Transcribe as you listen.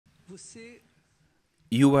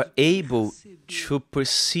you are able to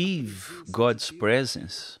perceive God's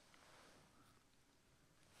presence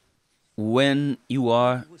when you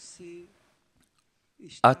are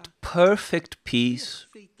at perfect peace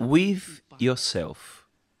with yourself.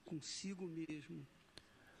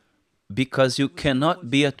 Because you cannot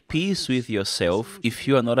be at peace with yourself if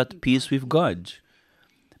you are not at peace with God.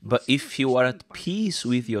 But if you are at peace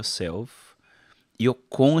with yourself, your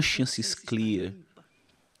conscience is clear,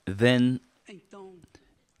 then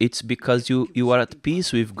it's because you are at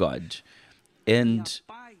peace with God. And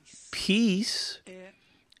peace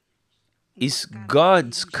is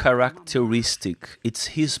God's characteristic. It's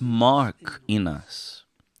His mark in us.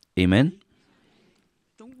 Amen?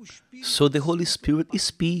 So the Holy Spirit is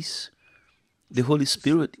peace. The Holy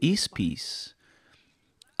Spirit is peace.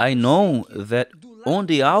 I know that on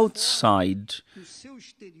the outside,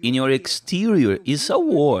 in your exterior, is a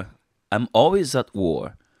war. I'm always at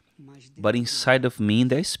war. But inside of me,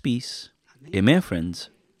 there is peace. Amen, friends?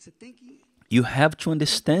 You have to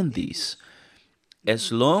understand this.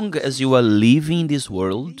 As long as you are living in this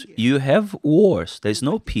world, you have wars. There is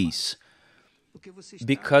no peace.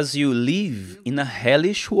 Because you live in a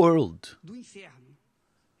hellish world.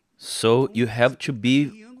 So you have to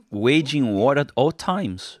be waging war at all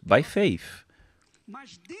times by faith.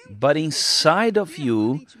 But inside of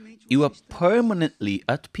you, you are permanently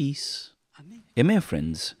at peace. Amen,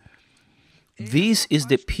 friends? This is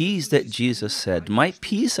the peace that Jesus said, "My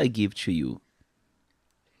peace I give to you."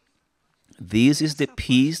 This is the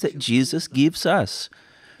peace that Jesus gives us.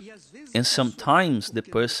 And sometimes the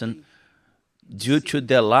person, due to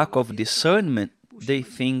their lack of discernment, they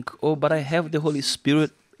think, "Oh, but I have the Holy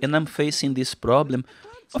Spirit and I'm facing this problem."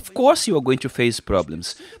 Of course you are going to face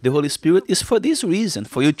problems. The Holy Spirit is for this reason,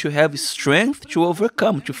 for you to have strength to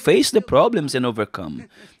overcome, to face the problems and overcome.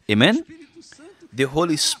 Amen? The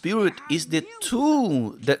Holy Spirit is the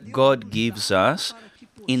tool that God gives us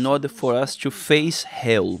in order for us to face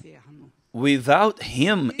hell. Without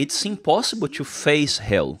Him, it's impossible to face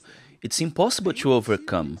hell. It's impossible to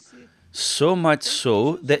overcome. So much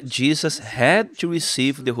so that Jesus had to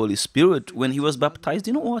receive the Holy Spirit when He was baptized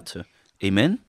in water. Amen?